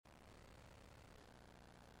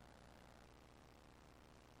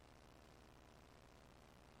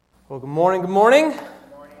Well, good morning, good morning.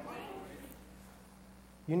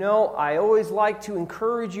 You know, I always like to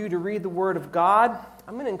encourage you to read the Word of God.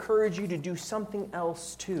 I'm going to encourage you to do something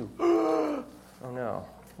else too. Oh no,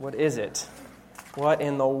 what is it? What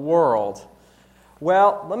in the world?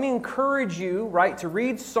 Well, let me encourage you, to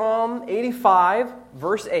read Psalm 85,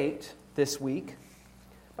 verse 8 this week.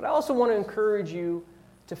 But I also want to encourage you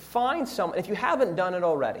to find someone, if you haven't done it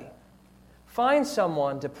already, find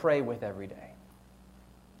someone to pray with every day.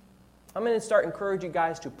 I'm going to start encouraging you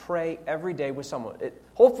guys to pray every day with someone.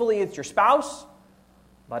 Hopefully it's your spouse,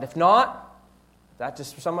 but if not, that's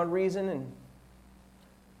just for some odd reason, and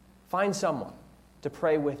find someone to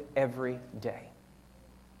pray with every day.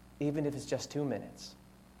 Even if it's just 2 minutes,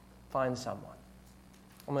 find someone.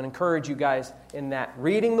 I'm going to encourage you guys in that,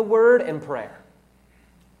 reading the Word and prayer.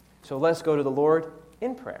 So let's go to the Lord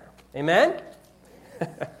in prayer. Amen?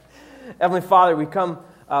 Heavenly Father, we come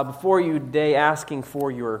before you today asking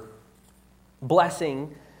for your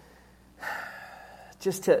blessing,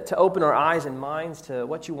 just to open our eyes and minds to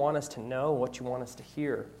what you want us to know, what you want us to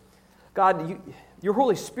hear. God, your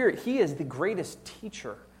Holy Spirit, He is the greatest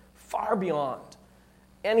teacher, far beyond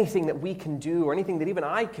anything that we can do or anything that even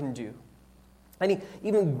I can do.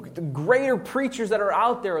 Even the greater preachers that are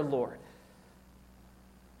out there, Lord.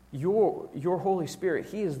 Your Holy Spirit,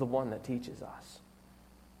 He is the one that teaches us.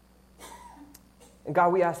 And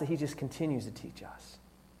God, we ask that He just continues to teach us,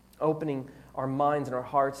 opening our minds and our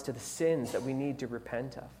hearts to the sins that we need to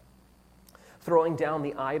repent of, throwing down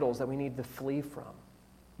the idols that we need to flee from,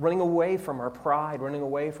 running away from our pride, running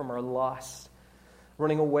away from our lust,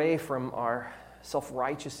 running away from our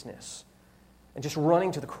self-righteousness, and just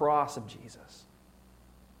running to the cross of Jesus.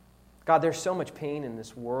 God, there's so much pain in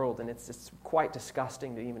this world, and it's quite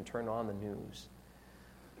disgusting to even turn on the news.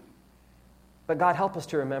 But God, help us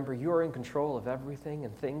to remember you're in control of everything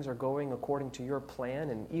and things are going according to your plan,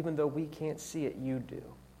 and even though we can't see it, you do.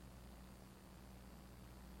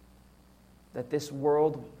 That this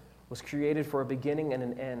world was created for a beginning and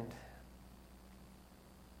an end.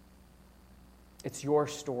 It's your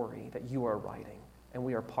story that you are writing, and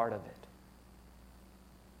we are part of it.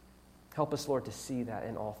 Help us, Lord, to see that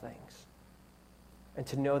in all things, and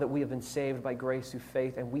to know that we have been saved by grace through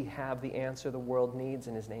faith, and we have the answer the world needs,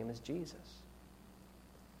 and His name is Jesus.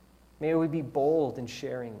 May we be bold in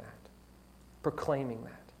sharing that, proclaiming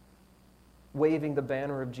that, waving the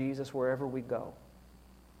banner of Jesus wherever we go,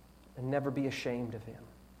 and never be ashamed of Him.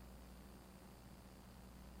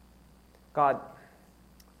 God,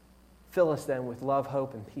 fill us then with love,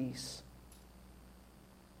 hope, and peace,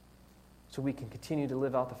 so we can continue to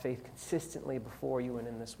live out the faith consistently before you and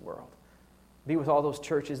in this world. Be with all those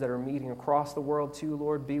churches that are meeting across the world too,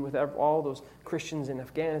 Lord. Be with all those Christians in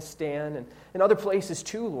Afghanistan and other places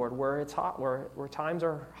too, Lord, where it's hot, where times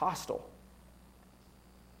are hostile.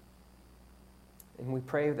 And we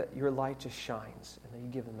pray that your light just shines and that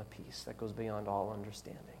you give them a peace that goes beyond all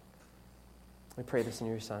understanding. We pray this in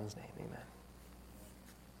your Son's name. Amen.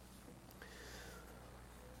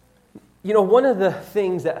 You know, one of the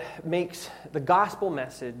things that makes the gospel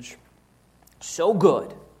message so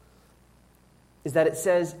good is that it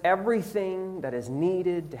says everything that is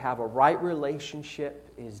needed to have a right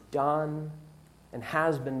relationship is done and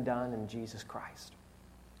has been done in Jesus Christ.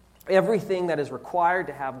 Everything that is required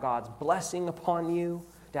to have God's blessing upon you,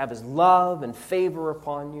 to have His love and favor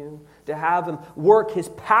upon you, to have Him work His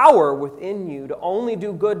power within you to only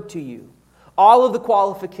do good to you, all of the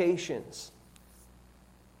qualifications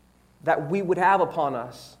that we would have upon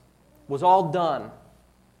us was all done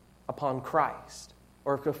upon Christ,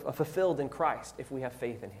 or fulfilled in Christ if we have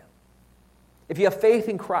faith in Him. If you have faith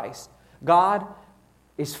in Christ, God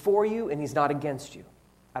is for you and He's not against you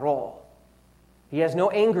at all. He has no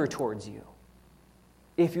anger towards you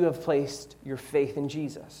if you have placed your faith in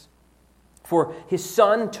Jesus. For His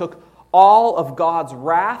Son took all of God's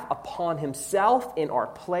wrath upon Himself in our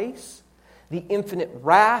place, the infinite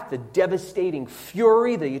wrath, the devastating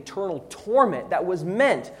fury, the eternal torment that was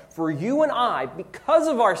meant for you and I because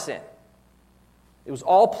of our sin. It was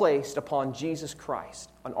all placed upon Jesus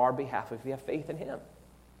Christ on our behalf if we have faith in Him.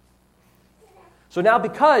 So now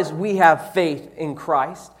because we have faith in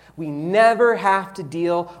Christ, we never have to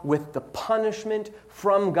deal with the punishment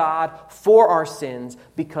from God for our sins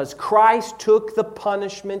because Christ took the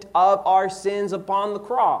punishment of our sins upon the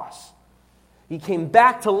cross. He came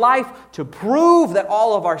back to life to prove that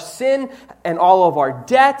all of our sin and all of our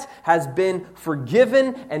debt has been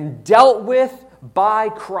forgiven and dealt with by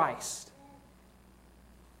Christ.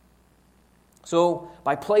 So,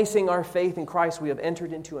 by placing our faith in Christ, we have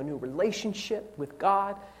entered into a new relationship with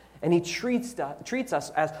God, and He treats us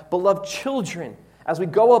as beloved children, as we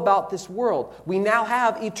go about this world. We now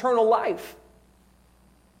have eternal life.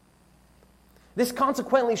 This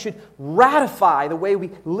consequently should ratify the way we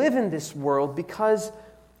live in this world, because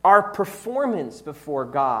our performance before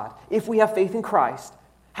God, if we have faith in Christ,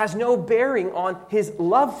 has no bearing on His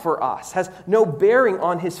love for us, has no bearing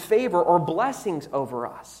on His favor or blessings over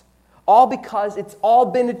us. All because it's all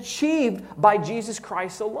been achieved by Jesus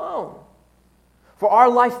Christ alone. For our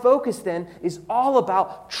life focus then is all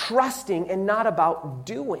about trusting and not about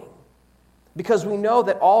doing. Because we know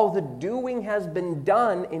that all the doing has been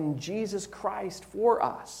done in Jesus Christ for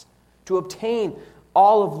us to obtain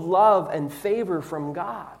all of love and favor from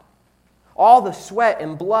God. All the sweat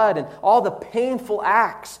and blood and all the painful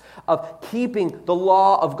acts of keeping the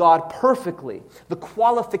law of God perfectly. The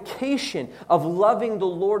qualification of loving the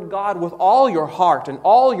Lord God with all your heart and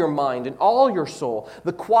all your mind and all your soul.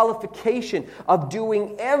 The qualification of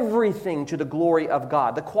doing everything to the glory of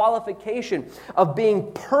God. The qualification of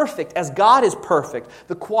being perfect as God is perfect.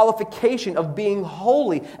 The qualification of being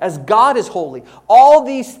holy as God is holy. All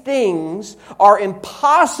these things are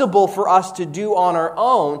impossible for us to do on our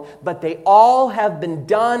own, but they all have been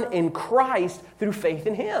done in Christ through faith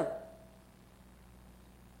in Him.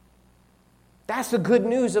 That's the good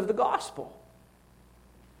news of the gospel.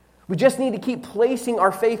 We just need to keep placing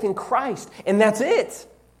our faith in Christ, and that's it.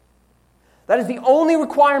 That is the only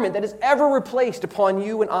requirement that is ever replaced upon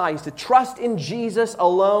you and I, is to trust in Jesus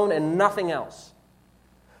alone and nothing else.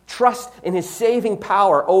 Trust in His saving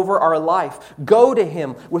power over our life. Go to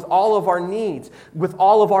Him with all of our needs, with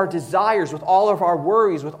all of our desires, with all of our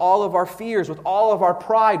worries, with all of our fears, with all of our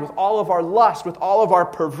pride, with all of our lust, with all of our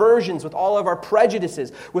perversions, with all of our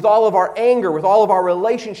prejudices, with all of our anger, with all of our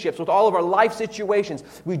relationships, with all of our life situations.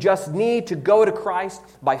 We just need to go to Christ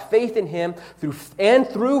by faith in Him,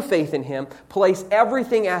 through faith in Him, place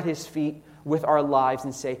everything at His feet with our lives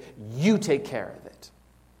and say, "You take care of it.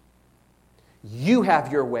 You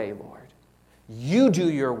have your way, Lord. You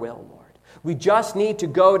do your will, Lord." We just need to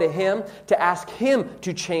go to Him to ask Him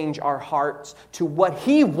to change our hearts to what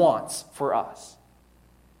He wants for us,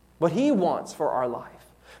 what He wants for our life.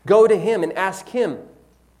 Go to Him and ask Him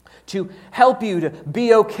to help you to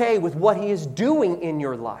be okay with what He is doing in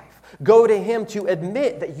your life. Go to Him to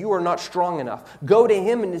admit that you are not strong enough. Go to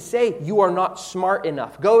Him and to say you are not smart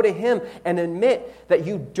enough. Go to Him and admit that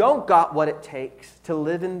you don't got what it takes to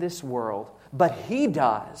live in this world, but He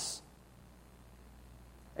does.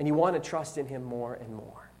 And you want to trust in Him more and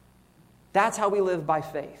more. That's how we live by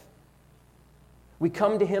faith. We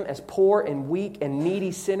come to Him as poor and weak and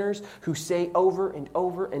needy sinners who say over and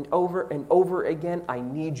over and over and over again, "I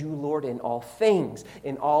need you, Lord, in all things,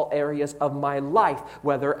 in all areas of my life,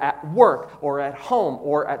 whether at work or at home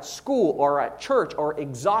or at school or at church or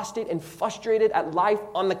exhausted and frustrated at life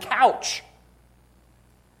on the couch."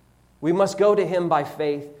 We must go to Him by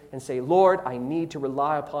faith and say, "Lord, I need to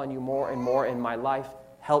rely upon you more and more in my life.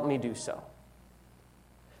 Help me do so."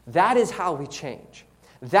 That is how we change.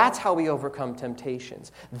 That's how we overcome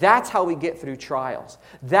temptations. That's how we get through trials.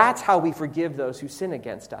 That's how we forgive those who sin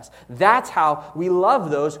against us. That's how we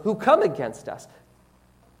love those who come against us.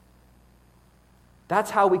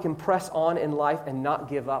 That's how we can press on in life and not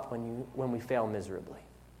give up when we fail miserably.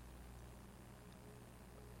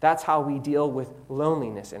 That's how we deal with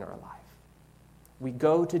loneliness in our life. We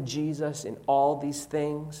go to Jesus in all these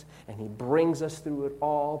things, and He brings us through it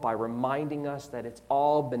all by reminding us that it's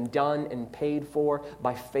all been done and paid for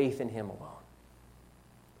by faith in Him alone.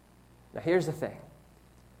 Now here's the thing.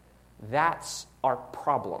 That's our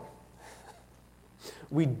problem.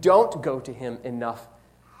 We don't go to Him enough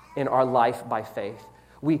in our life by faith.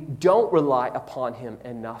 We don't rely upon Him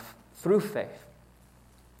enough through faith.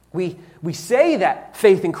 We say that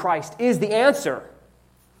faith in Christ is the answer.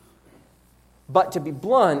 But to be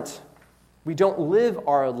blunt, we don't live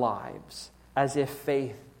our lives as if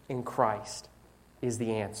faith in Christ is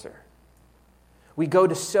the answer. We go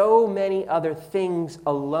to so many other things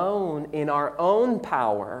alone in our own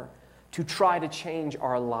power to try to change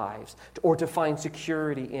our lives, or to find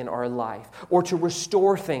security in our life, or to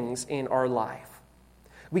restore things in our life.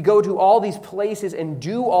 We go to all these places and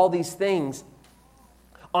do all these things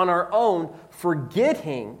on our own,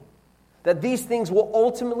 forgetting that these things will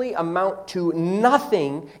ultimately amount to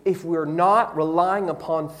nothing if we're not relying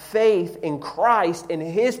upon faith in Christ and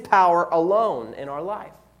His power alone in our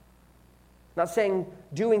life. I'm not saying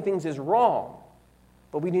doing things is wrong,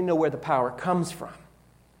 but we need to know where the power comes from.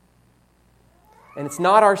 And it's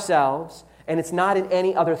not ourselves, and it's not in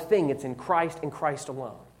any other thing. It's in Christ and Christ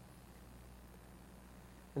alone.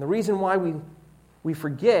 And the reason why we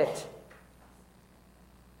forget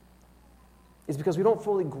is because we don't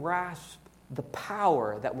fully grasp the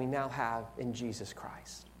power that we now have in Jesus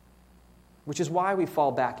Christ. Which is why we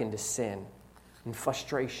fall back into sin and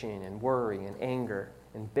frustration and worry and anger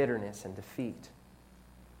and bitterness and defeat.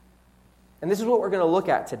 And this is what we're going to look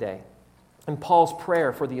at today in Paul's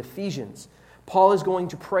prayer for the Ephesians. Paul is going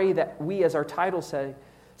to pray that we, as our title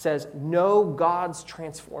says, know God's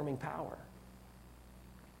transforming power.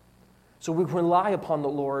 So we rely upon the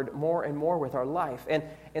Lord more and more with our life.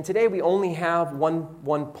 And today we only have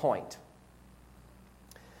one point.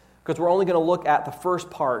 Because we're only going to look at the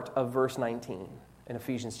first part of verse 19 in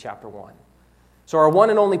Ephesians chapter 1. So our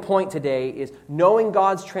one and only point today is knowing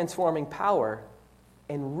God's transforming power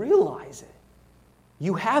and realize it.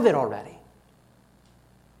 You have it already.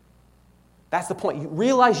 That's the point. You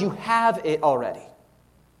realize you have it already.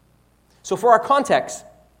 So for our context,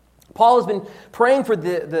 Paul has been praying for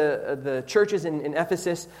the churches in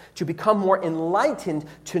Ephesus to become more enlightened,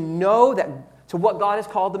 to know to what God has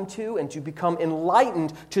called them to, and to become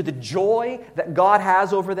enlightened to the joy that God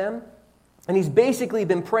has over them. And he's basically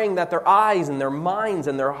been praying that their eyes and their minds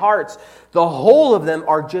and their hearts, the whole of them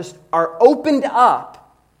are opened up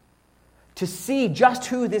to see just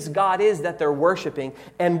who this God is that they're worshiping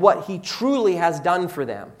and what He truly has done for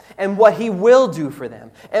them and what He will do for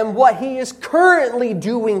them and what He is currently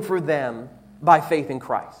doing for them by faith in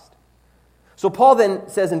Christ. So Paul then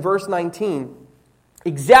says in verse 19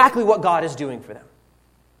 exactly what God is doing for them.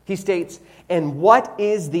 He states, "And what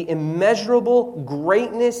is the immeasurable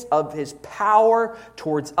greatness of His power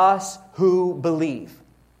towards us who believe?"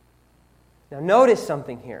 Now notice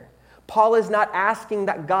something here. Paul is not asking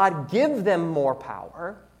that God give them more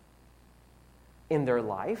power in their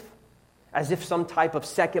life, as if some type of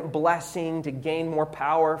second blessing to gain more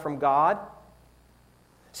power from God.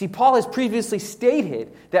 See, Paul has previously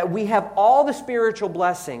stated that we have all the spiritual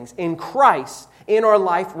blessings in Christ in our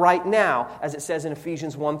life right now, as it says in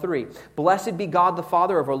Ephesians 1:3. "Blessed be God the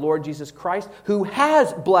Father of our Lord Jesus Christ, who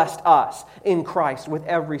has blessed us in Christ with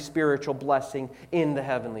every spiritual blessing in the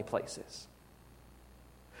heavenly places."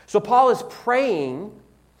 So Paul is praying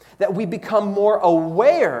that we become more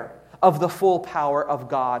aware of the full power of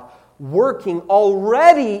God working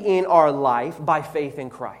already in our life by faith in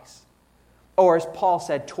Christ. Or as Paul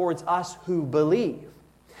said, towards us who believe.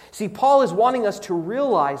 See, Paul is wanting us to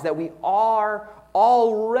realize that we are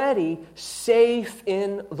already safe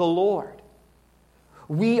in the Lord.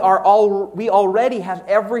 We already have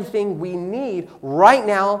everything we need right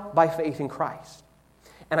now by faith in Christ.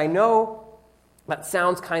 And I know that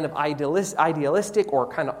sounds kind of idealistic or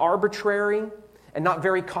kind of arbitrary and not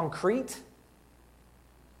very concrete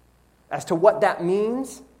as to what that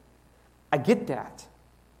means. I get that.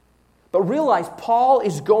 But realize Paul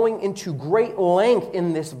is going into great length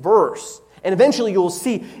in this verse, and eventually you'll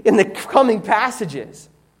see in the coming passages,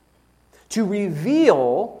 to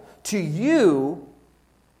reveal to you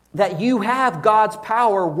that you have God's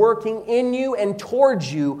power working in you and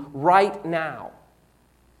towards you right now.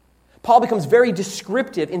 Paul becomes very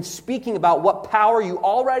descriptive in speaking about what power you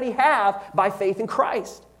already have by faith in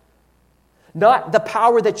Christ. Not the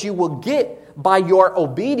power that you will get by your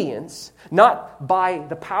obedience, not by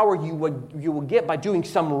the power you will get by doing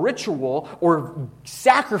some ritual or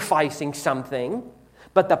sacrificing something,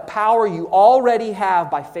 but the power you already have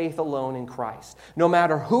by faith alone in Christ. No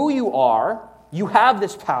matter who you are, you have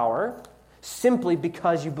this power simply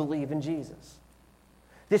because you believe in Jesus.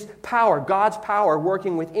 This power, God's power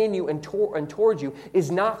working within you and towards you,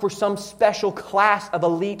 is not for some special class of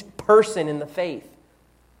elite person in the faith.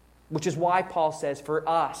 Which is why Paul says, for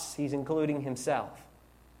us, he's including himself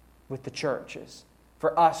with the churches.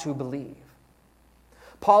 For us who believe.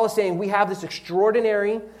 Paul is saying we have this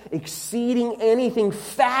extraordinary, exceeding anything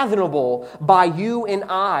fathomable by you and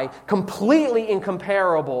I, completely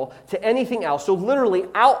incomparable to anything else. So literally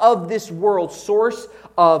out of this world source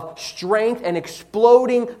of strength and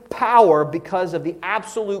exploding power because of the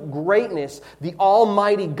absolute greatness, the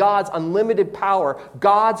Almighty God's unlimited power,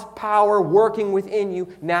 God's power working within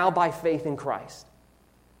you now by faith in Christ.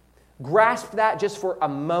 Grasp that just for a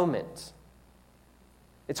moment.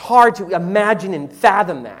 It's hard to imagine and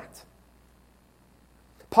fathom that.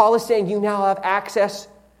 Paul is saying you now have access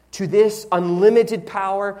to this unlimited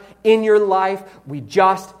power in your life. We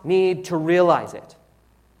just need to realize it.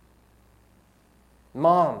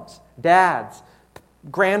 Moms, dads,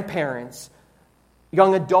 grandparents,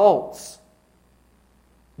 young adults,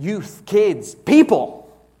 youth, kids, people.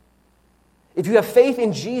 If you have faith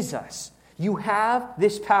in Jesus, you have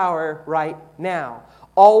this power right now.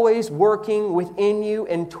 Always working within you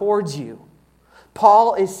and towards you.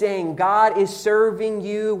 Paul is saying God is serving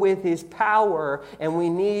you with His power, and we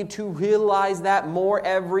need to realize that more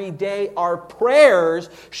every day. Our prayers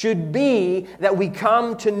should be that we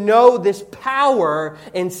come to know this power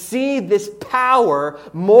and see this power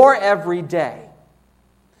more every day.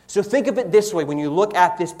 So think of it this way when you look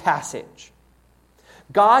at this passage.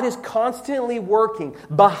 God is constantly working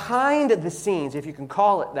behind the scenes, if you can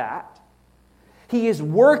call it that. He is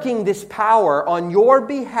working this power on your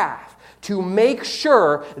behalf to make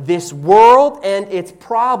sure this world and its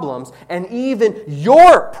problems, and even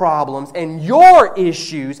your problems and your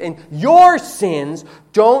issues and your sins,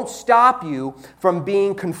 don't stop you from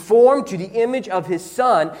being conformed to the image of His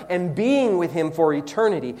Son and being with Him for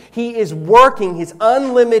eternity. He is working His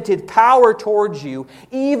unlimited power towards you,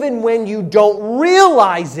 even when you don't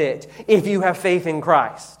realize it, if you have faith in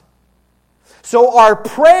Christ. So our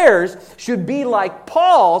prayers should be like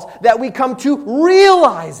Paul's, that we come to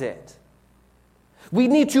realize it. We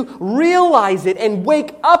need to realize it and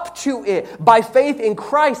wake up to it by faith in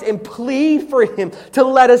Christ and plead for Him to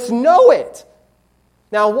let us know it.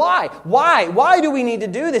 Now, why? Why do we need to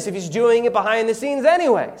do this if He's doing it behind the scenes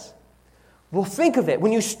anyways? Well, think of it.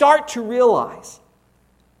 When you start to realize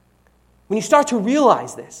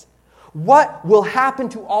this, what will happen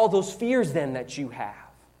to all those fears then that you have?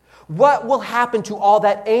 What will happen to all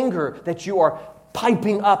that anger that you are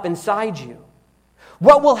piping up inside you?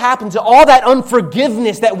 What will happen to all that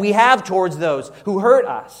unforgiveness that we have towards those who hurt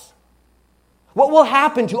us? What will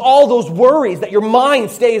happen to all those worries that your mind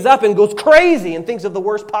stays up and goes crazy and thinks of the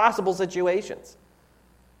worst possible situations?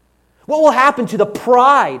 What will happen to the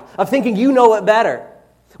pride of thinking you know it better?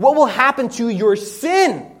 What will happen to your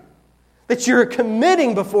sin that you're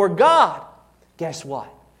committing before God? Guess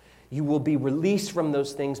what? You will be released from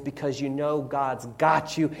those things because you know God's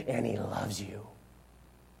got you and He loves you.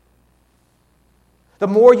 The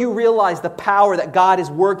more you realize the power that God is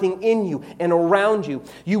working in you and around you,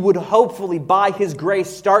 you would hopefully, by His grace,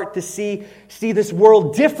 start to see this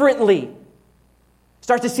world differently.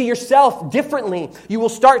 Start to see yourself differently. You will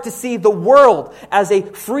start to see the world as a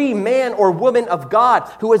free man or woman of God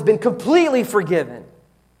who has been completely forgiven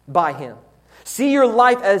by Him. See your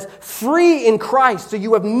life as free in Christ, so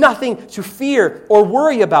you have nothing to fear or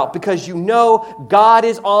worry about because you know God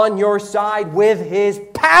is on your side with His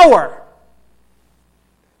power.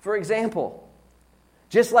 For example,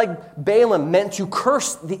 just like Balaam meant to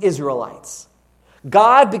curse the Israelites,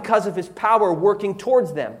 God, because of His power working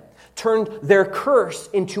towards them, turned their curse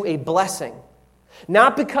into a blessing.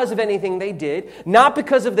 Not because of anything they did, not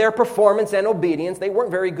because of their performance and obedience. They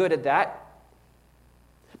weren't very good at that.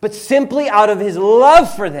 But simply out of His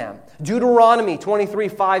love for them. Deuteronomy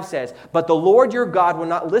 23:5 says, "But the Lord your God will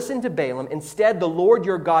not listen to Balaam. Instead, the Lord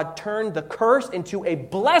your God turned the curse into a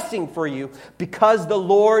blessing for you because the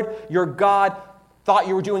Lord your God thought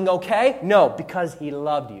you were doing okay? No, because He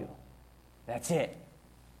loved you." That's it.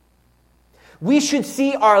 We should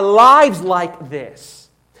see our lives like this.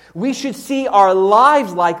 We should see our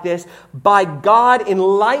lives like this by God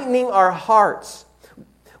enlightening our hearts.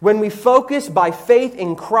 When we focus by faith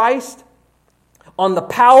in Christ on the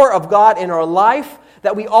power of God in our life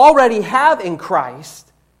that we already have in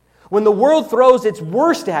Christ, when the world throws its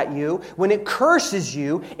worst at you, when it curses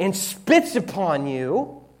you and spits upon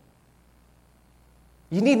you,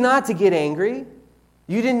 you need not to get angry.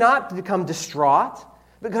 You need not to become distraught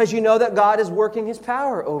because you know that God is working His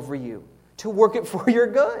power over you to work it for your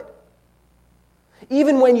good.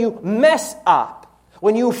 Even when you mess up,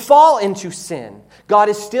 when you fall into sin, God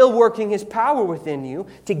is still working His power within you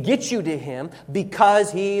to get you to Him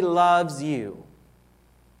because He loves you.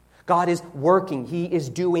 God is working. He is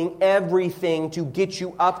doing everything to get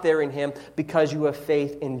you up there in Him because you have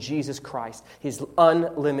faith in Jesus Christ. His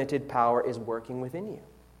unlimited power is working within you.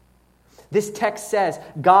 This text says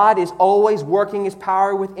God is always working His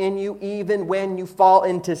power within you even when you fall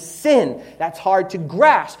into sin. That's hard to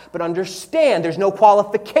grasp, but understand there's no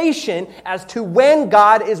qualification as to when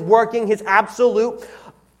God is working His absolute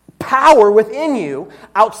power within you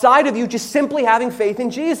outside of you just simply having faith in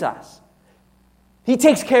Jesus. He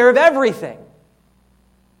takes care of everything.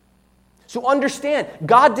 So understand,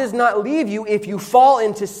 God does not leave you if you fall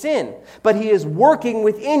into sin, but He is working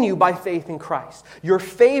within you by faith in Christ. Your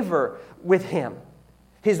favor with Him,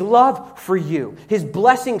 His love for you, His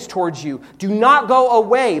blessings towards you do not go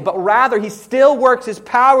away, but rather He still works His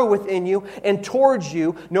power within you and towards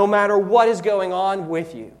you no matter what is going on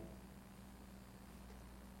with you.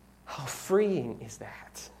 How freeing is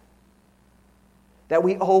that? That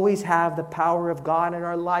we always have the power of God in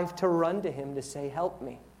our life to run to Him to say, "Help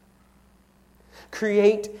me.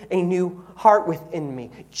 Create a new heart within me.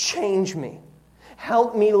 Change me.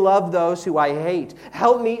 Help me love those who I hate.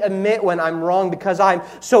 Help me admit when I'm wrong because I'm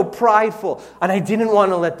so prideful and I didn't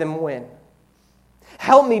want to let them win.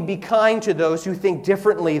 Help me be kind to those who think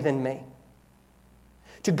differently than me.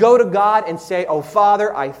 To go to God and say, oh,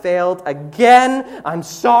 Father, I failed again. I'm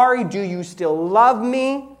sorry. Do you still love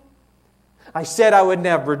me? I said I would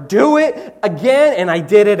never do it again, and I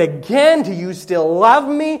did it again. Do you still love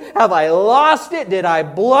me? Have I lost it? Did I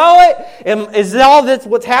blow it? Is all this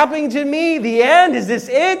what's happening to me? The end? Is this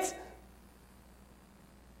it?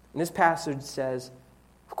 And this passage says,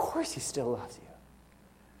 of course He still loves you.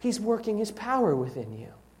 He's working His power within you.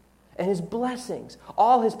 And His blessings,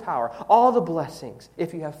 all His power, all the blessings,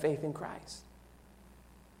 if you have faith in Christ.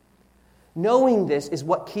 Knowing this is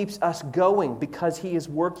what keeps us going because He is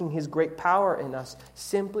working His great power in us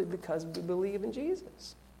simply because we believe in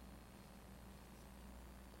Jesus.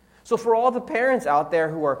 So for all the parents out there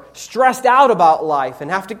who are stressed out about life and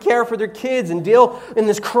have to care for their kids and deal in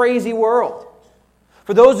this crazy world,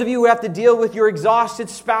 for those of you who have to deal with your exhausted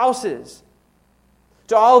spouses,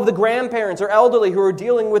 to all of the grandparents or elderly who are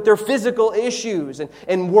dealing with their physical issues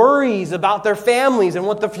and worries about their families and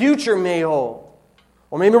what the future may hold,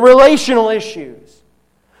 or maybe relational issues.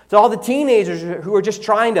 To all the teenagers who are just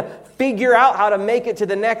trying to figure out how to make it to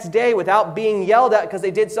the next day without being yelled at because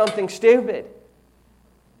they did something stupid.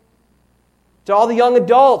 To all the young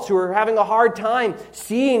adults who are having a hard time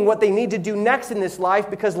seeing what they need to do next in this life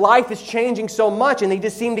because life is changing so much and they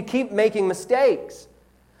just seem to keep making mistakes.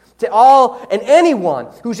 To all and anyone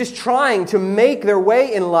who's just trying to make their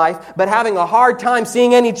way in life but having a hard time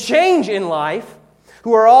seeing any change in life,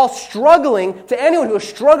 who are all struggling, to anyone who is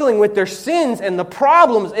struggling with their sins and the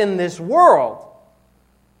problems in this world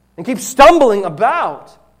and keep stumbling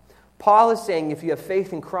about, Paul is saying if you have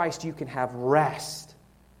faith in Christ, you can have rest.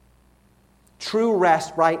 True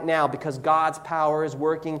rest right now because God's power is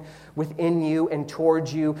working within you and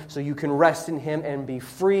towards you so you can rest in Him and be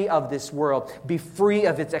free of this world, be free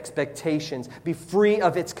of its expectations, be free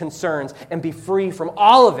of its concerns, and be free from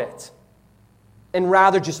all of it. And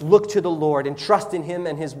rather just look to the Lord and trust in Him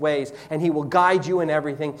and His ways, and He will guide you in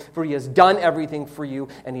everything, for He has done everything for you,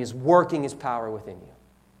 and He is working His power within you.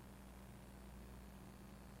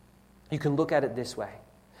 You can look at it this way.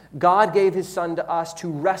 God gave His Son to us to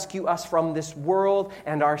rescue us from this world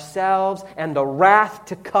and ourselves and the wrath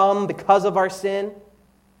to come because of our sin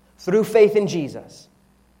through faith in Jesus.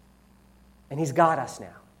 And He's got us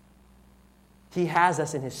now. He has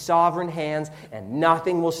us in His sovereign hands, and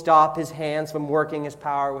nothing will stop His hands from working His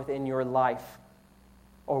power within your life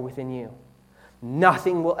or within you.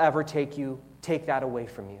 Nothing will ever take that away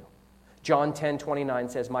from you. John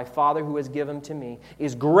 10:29 says, my Father who has given to me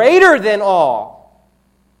is greater than all,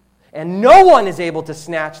 and no one is able to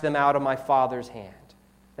snatch them out of my Father's hand.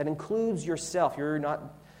 That includes yourself.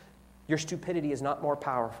 Your stupidity is not more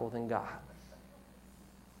powerful than God.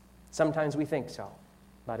 Sometimes we think so,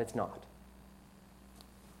 but it's not.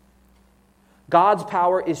 God's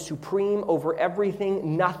power is supreme over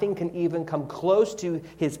everything. Nothing can even come close to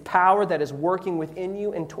His power that is working within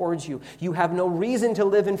you and towards you. You have no reason to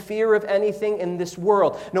live in fear of anything in this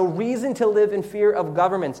world. No reason to live in fear of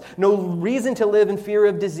governments. No reason to live in fear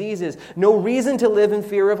of diseases. No reason to live in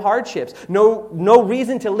fear of hardships. No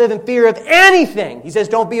reason to live in fear of anything. He says,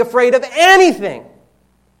 don't be afraid of anything.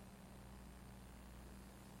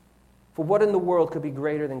 For what in the world could be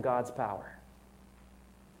greater than God's power?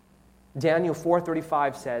 Daniel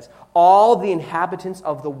 4:35 says, all the inhabitants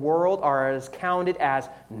of the world are counted as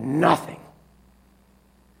nothing.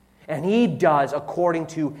 And He does according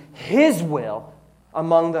to His will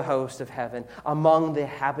among the hosts of heaven, among the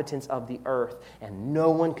inhabitants of the earth. And no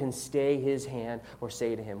one can stay His hand or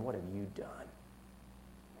say to Him, what have you done?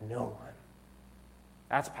 No one.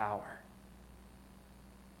 That's power.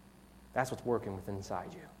 That's what's working within inside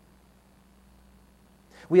you.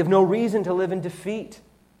 We have no reason to live in defeat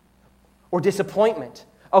or disappointment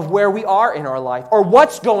of where we are in our life or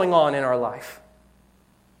what's going on in our life.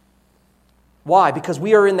 Why? Because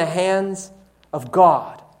we are in the hands of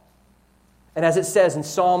God. And as it says in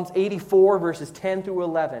Psalms 84, verses 10 through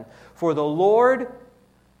 11, for the Lord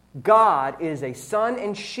God is a sun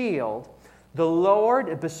and shield. The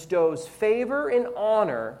Lord bestows favor and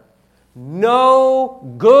honor.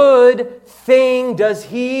 No good thing does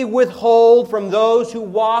He withhold from those who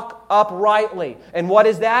walk uprightly. And what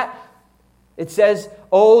is that? It says,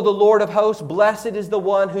 oh, the Lord of hosts, blessed is the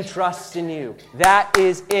one who trusts in you. That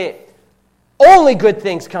is it. Only good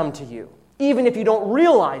things come to you. Even if you don't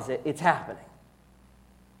realize it, it's happening.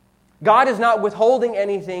 God is not withholding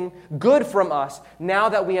anything good from us now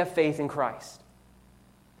that we have faith in Christ.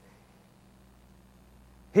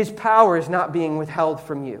 His power is not being withheld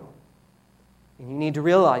from you. And you need to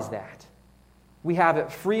realize that. We have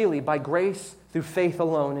it freely by grace through faith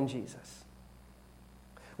alone in Jesus.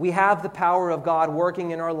 We have the power of God working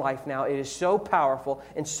in our life now. It is so powerful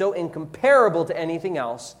and so incomparable to anything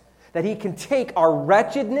else that He can take our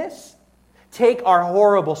wretchedness, take our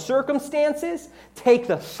horrible circumstances, take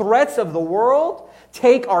the threats of the world,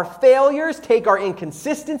 take our failures, take our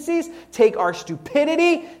inconsistencies, take our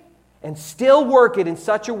stupidity, and still work it in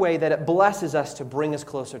such a way that it blesses us to bring us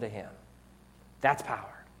closer to Him. That's power.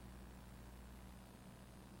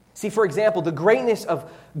 See, for example, the greatness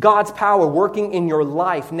of God's power working in your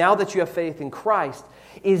life now that you have faith in Christ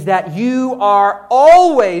is that you are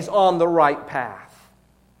always on the right path.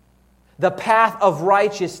 The path of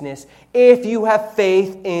righteousness if you have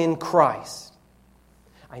faith in Christ.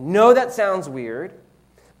 I know that sounds weird,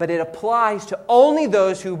 but it applies to only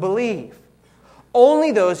those who believe.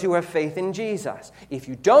 Only those who have faith in Jesus. If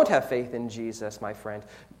you don't have faith in Jesus, my friend,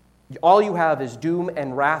 all you have is doom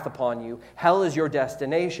and wrath upon you. Hell is your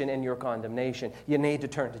destination and your condemnation. You need to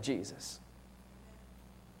turn to Jesus.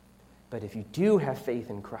 But if you do have faith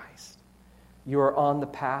in Christ, you are on the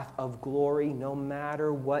path of glory no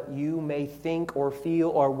matter what you may think or feel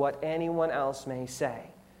or what anyone else may say.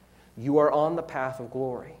 You are on the path of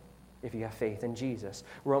glory if you have faith in Jesus.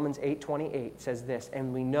 Romans 8:28 says this,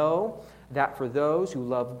 and we know that for those who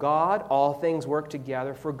love God, all things work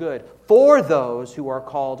together for good, for those who are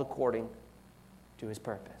called according to His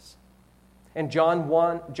purpose. And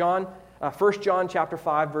 1 John chapter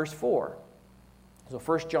 5, verse 4. So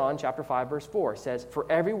 1 John chapter 5, verse 4 says, for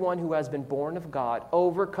everyone who has been born of God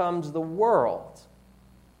overcomes the world.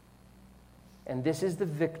 And this is the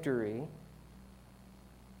victory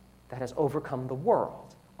that has overcome the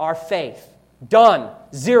world. Our faith. Done.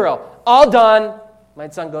 0. All done. My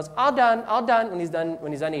son goes, all done, when he's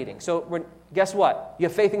done eating. So guess what? You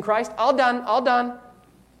have faith in Christ? All done.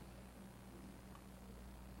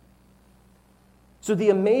 So the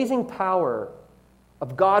amazing power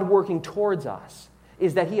of God working towards us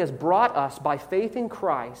is that He has brought us by faith in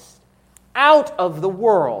Christ out of the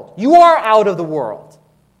world. You are out of the world.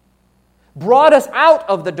 Brought us out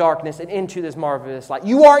of the darkness and into this marvelous light.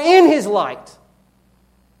 You are in His light.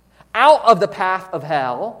 Out of the path of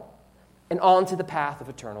hell and onto the path of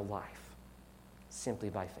eternal life, simply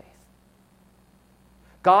by faith.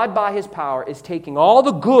 God, by His power, is taking all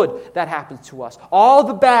the good that happens to us, all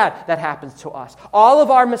the bad that happens to us, all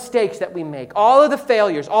of our mistakes that we make, all of the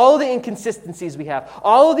failures, all of the inconsistencies we have,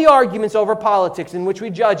 all of the arguments over politics in which we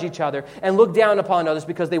judge each other and look down upon others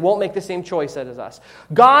because they won't make the same choice as us.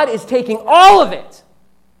 God is taking all of it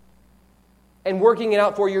and working it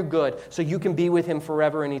out for your good so you can be with Him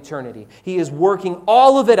forever in eternity. He is working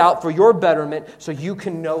all of it out for your betterment so you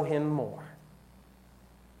can know Him more.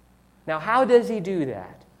 Now, how does He do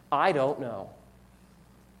that? I don't know.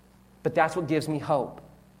 But that's what gives me hope.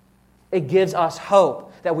 It gives us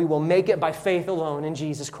hope that we will make it by faith alone in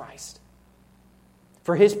Jesus Christ.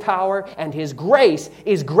 For His power and His grace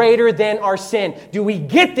is greater than our sin. Do we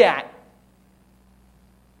get that?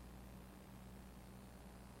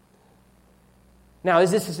 Now,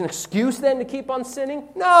 is this an excuse then to keep on sinning?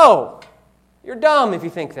 No. You're dumb if you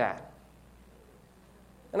think that.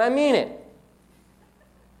 And I mean it.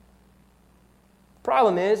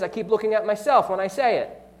 Problem is, I keep looking at myself when I say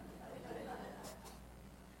it.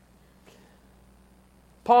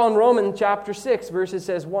 Paul in Romans chapter 6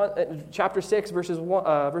 verses 1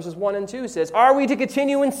 and 2 says, "Are we to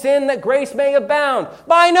continue in sin that grace may abound?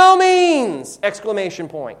 By no means!" Exclamation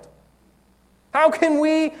point. How can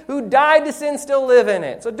we who died to sin still live in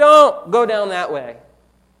it? So don't go down that way.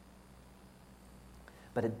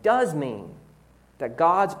 But it does mean that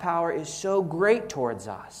God's power is so great towards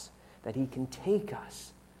us that He can take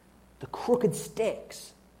us, the crooked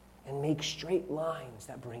sticks, and make straight lines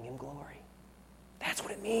that bring Him glory. That's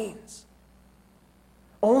what it means.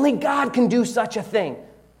 Only God can do such a thing.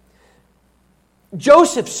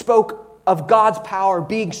 Joseph spoke of God's power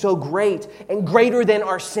being so great and greater than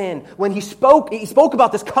our sin. When he spoke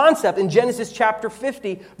about this concept in Genesis chapter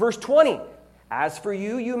 50, verse 20. "As for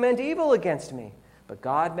you, you meant evil against me, but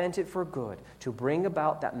God meant it for good, to bring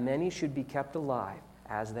about that many should be kept alive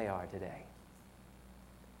as they are today."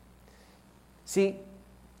 See,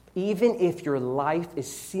 even if your life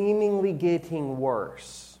is seemingly getting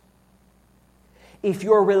worse, if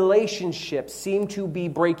your relationships seem to be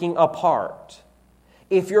breaking apart,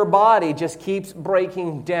 if your body just keeps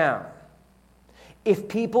breaking down, if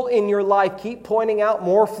people in your life keep pointing out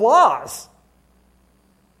more flaws,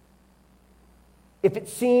 if it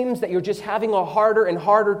seems that you're just having a harder and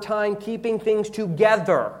harder time keeping things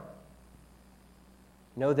together,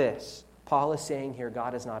 know this. Paul is saying here,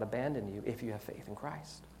 God has not abandoned you if you have faith in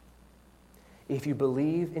Christ. If you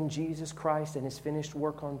believe in Jesus Christ and His finished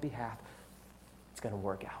work on behalf, it's going to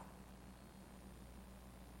work out.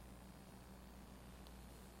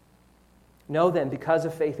 Know then, because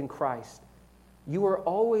of faith in Christ, you are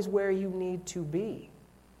always where you need to be.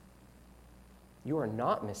 You are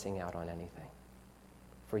not missing out on anything.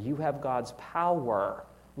 For you have God's power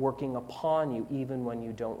working upon you even when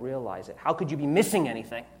you don't realize it. How could you be missing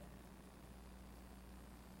anything?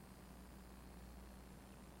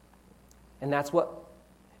 And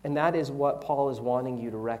that is what Paul is wanting you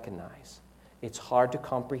to recognize. It's hard to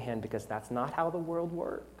comprehend because that's not how the world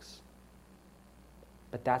works.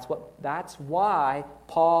 But that's why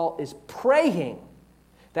Paul is praying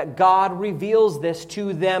that God reveals this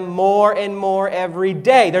to them more and more every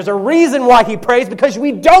day. There's a reason why he prays, because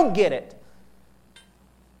we don't get it.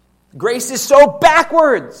 Grace is so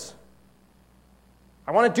backwards.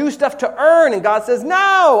 I want to do stuff to earn, and God says,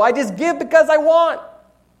 no, I just give because I want.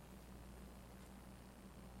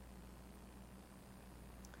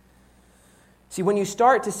 See, when you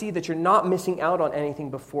start to see that you're not missing out on anything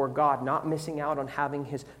before God, not missing out on having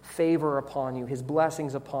His favor upon you, His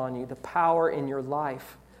blessings upon you, the power in your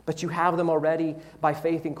life, but you have them already by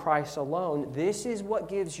faith in Christ alone, this is what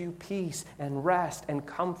gives you peace and rest and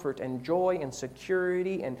comfort and joy and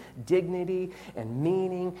security and dignity and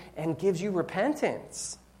meaning, and gives you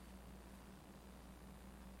repentance.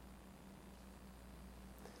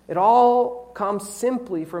 It all comes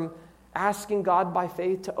simply from asking God by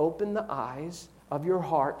faith to open the eyes of your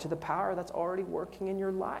heart to the power that's already working in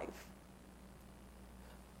your life.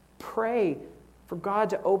 Pray for God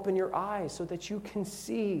to open your eyes so that you can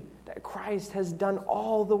see that Christ has done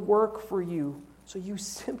all the work for you, so you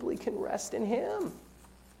simply can rest in Him.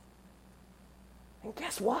 And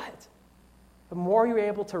guess what? The more you're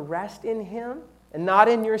able to rest in Him and not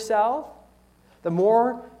in yourself, the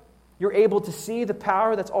more you're able to see the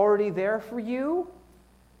power that's already there for you,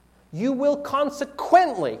 you will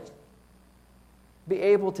consequently be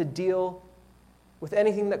able to deal with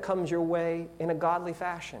anything that comes your way in a godly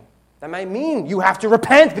fashion. That might mean you have to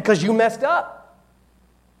repent because you messed up.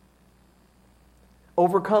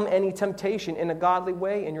 Overcome any temptation in a godly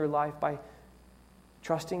way in your life by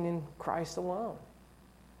trusting in Christ alone.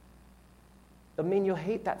 It'll mean you'll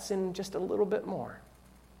hate that sin just a little bit more.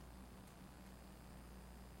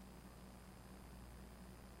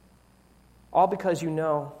 All because you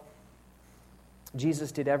know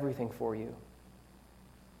Jesus did everything for you,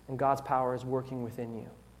 and God's power is working within you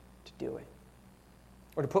to do it.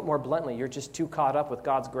 Or to put more bluntly, you're just too caught up with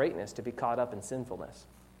God's greatness to be caught up in sinfulness.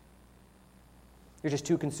 You're just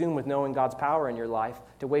too consumed with knowing God's power in your life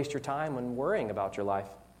to waste your time on worrying about your life.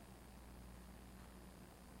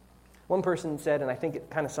 One person said, and I think it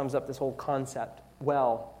kind of sums up this whole concept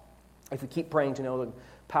well, if we keep praying to know the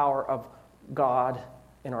power of God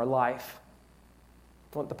in our life.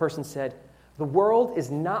 The person said, the world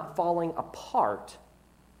is not falling apart,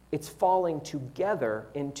 it's falling together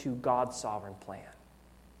into God's sovereign plan.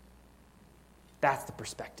 That's the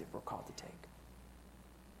perspective we're called to take.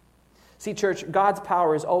 See, church, God's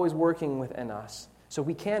power is always working within us, so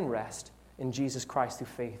we can rest in Jesus Christ through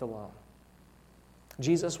faith alone.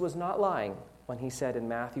 Jesus was not lying when he said in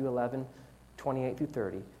Matthew 11, 28 through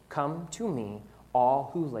 30, "Come to me,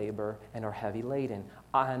 all who labor and are heavy laden,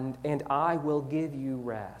 and I will give you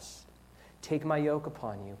rest. Take my yoke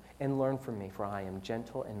upon you and learn from me, for I am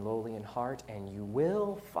gentle and lowly in heart, and you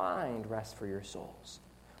will find rest for your souls.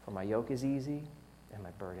 For my yoke is easy and my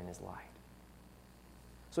burden is light."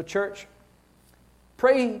 So, church,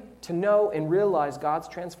 pray to know and realize God's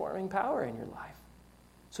transforming power in your life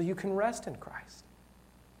so you can rest in Christ.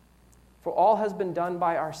 For all has been done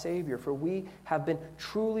by our Savior, for we have been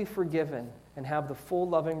truly forgiven and have the full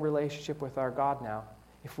loving relationship with our God now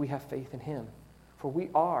if we have faith in Him. For we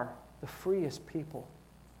are the freest people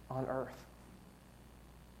on earth.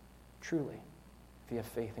 Truly, if you have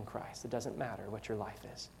faith in Christ, it doesn't matter what your life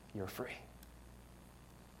is, you're free.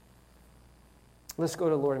 Let's go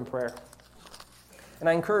to the Lord in prayer. And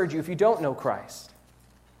I encourage you, if you don't know Christ,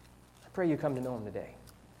 I pray you come to know Him today.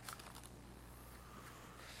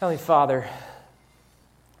 Heavenly Father,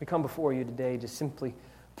 we come before you today just simply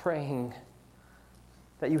praying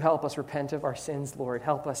that you help us repent of our sins, Lord.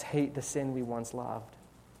 Help us hate the sin we once loved.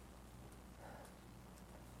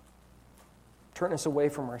 Turn us away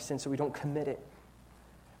from our sin so we don't commit it.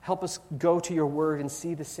 Help us go to your word and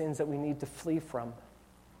see the sins that we need to flee from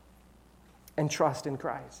and trust in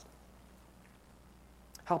Christ.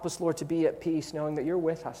 Help us, Lord, to be at peace knowing that you're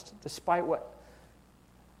with us despite what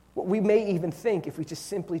we may even think if we just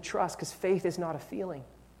simply trust, because faith is not a feeling.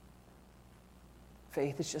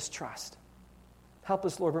 Faith is just trust. Help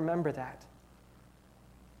us, Lord, remember that.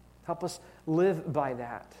 Help us live by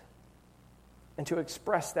that and to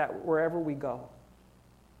express that wherever we go.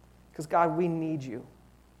 Because, God, we need you.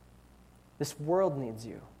 This world needs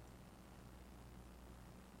you.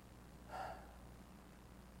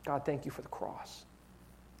 God, thank you for the cross.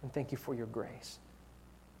 And thank you for your grace.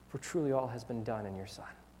 For truly all has been done in your Son.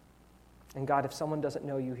 And God, if someone doesn't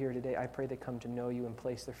know you here today, I pray they come to know you and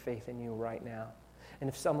place their faith in you right now. And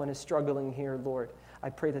if someone is struggling here, Lord, I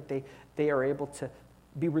pray that they are able to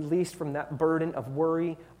be released from that burden of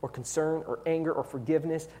worry or concern or anger or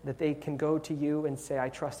forgiveness, that they can go to you and say, I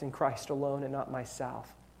trust in Christ alone and not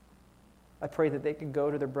myself. I pray that they can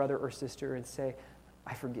go to their brother or sister and say,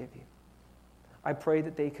 I forgive you. I pray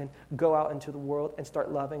that they can go out into the world and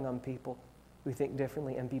start loving on people who think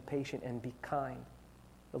differently and be patient and be kind.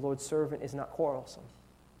 The Lord's servant is not quarrelsome.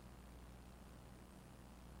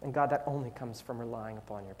 And God, that only comes from relying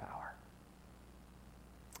upon your power.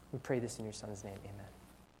 We pray this in your Son's name. Amen.